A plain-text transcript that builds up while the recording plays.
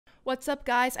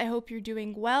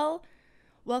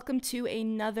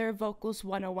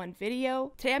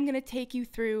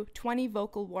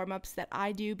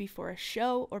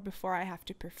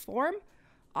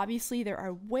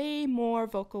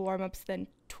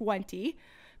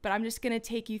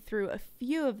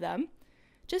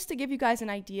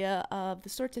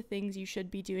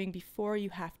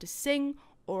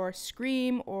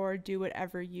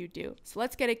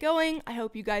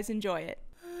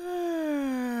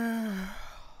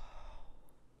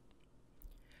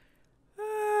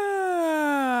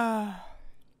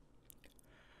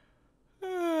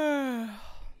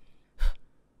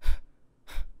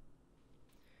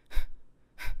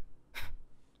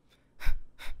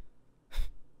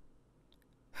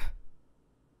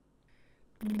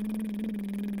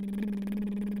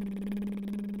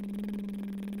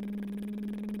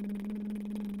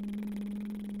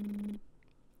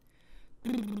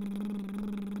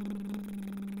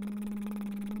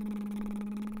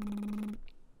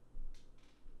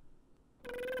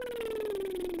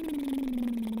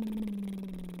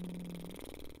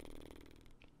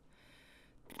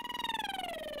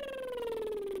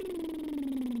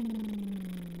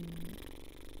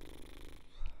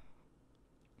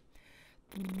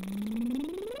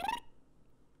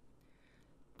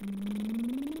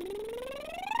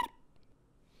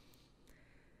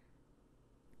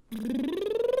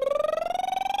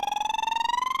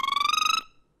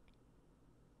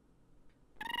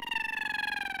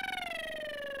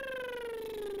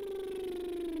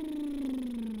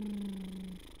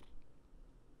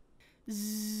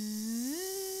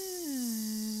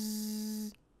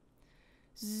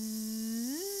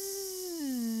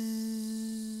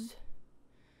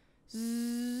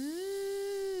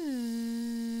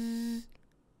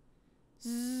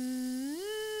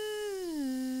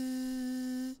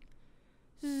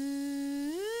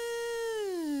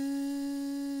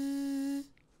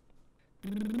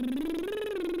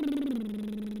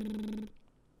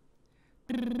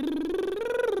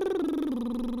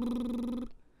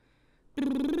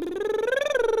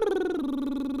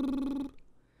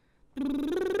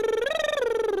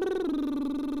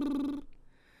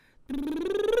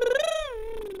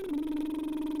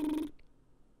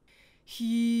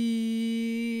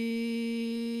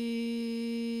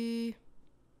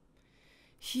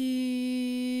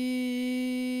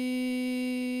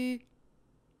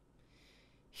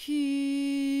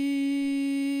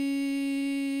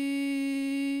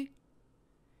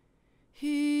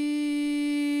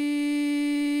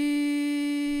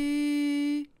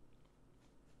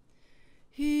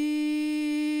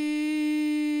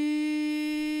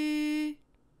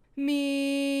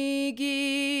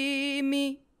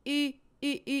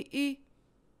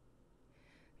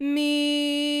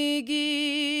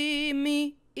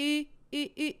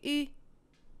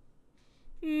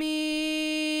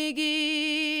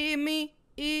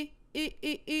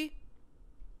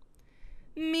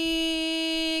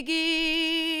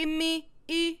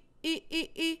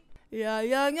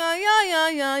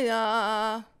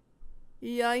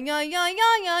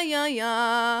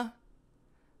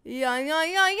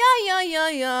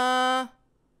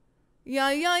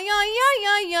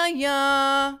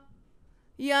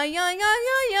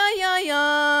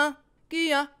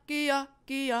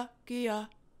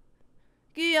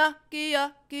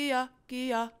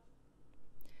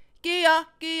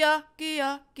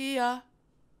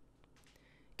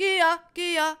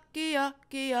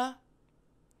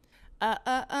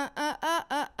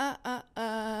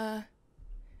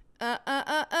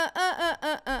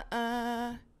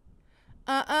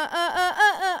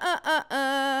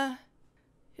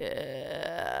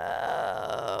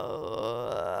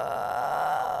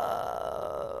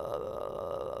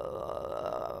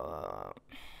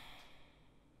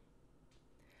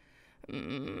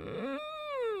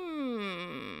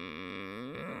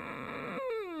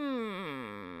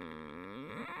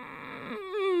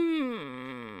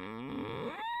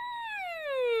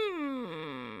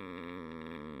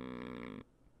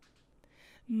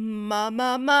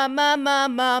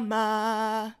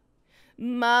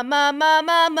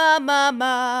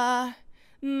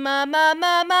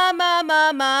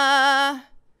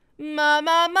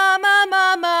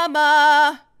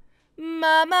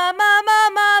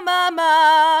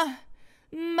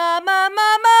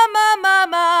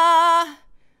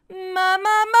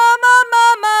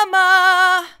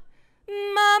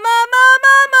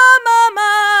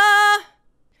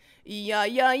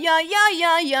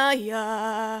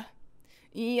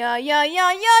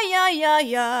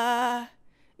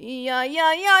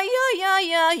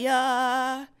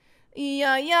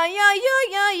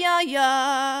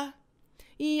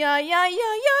Yeah, yeah,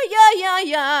 yeah, yeah, yeah, yeah,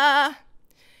 yeah.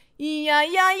 Yeah,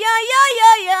 yeah, yeah, yeah,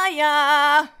 yeah, yeah,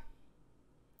 yeah.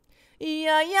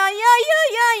 Yeah, yeah, yeah, yeah,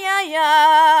 yeah, yeah,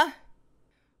 yeah.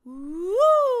 Woo,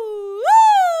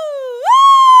 woo, woo.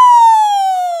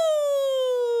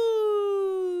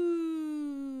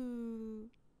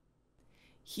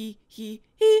 He, hey,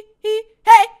 hey. He,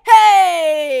 hey,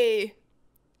 hey.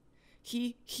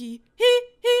 He, hey,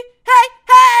 hey.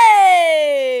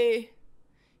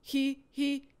 He,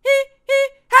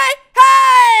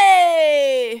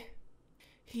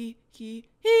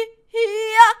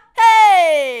 yeah,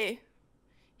 hey.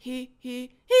 He,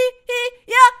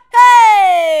 yeah,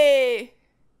 hey.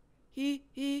 He,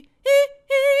 yeah,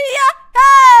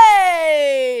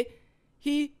 hey.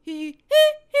 He, yeah,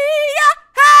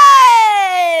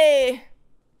 hey.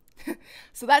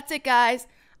 So that's it, guys.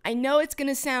 I know it's going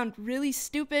to sound really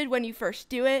stupid when you first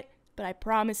do it, but I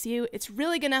promise you, it's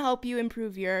really going to help you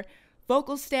improve your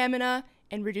vocal stamina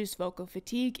and reduce vocal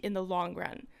fatigue in the long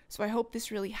run. So I hope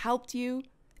this really helped you.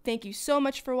 Thank you so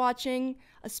much for watching.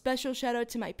 A special shout out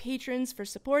to my patrons for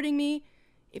supporting me.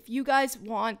 If you guys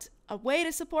want a way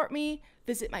to support me,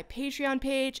 visit my Patreon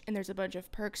page, and there's a bunch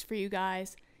of perks for you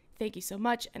guys. Thank you so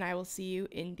much, and I will see you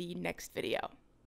in the next video.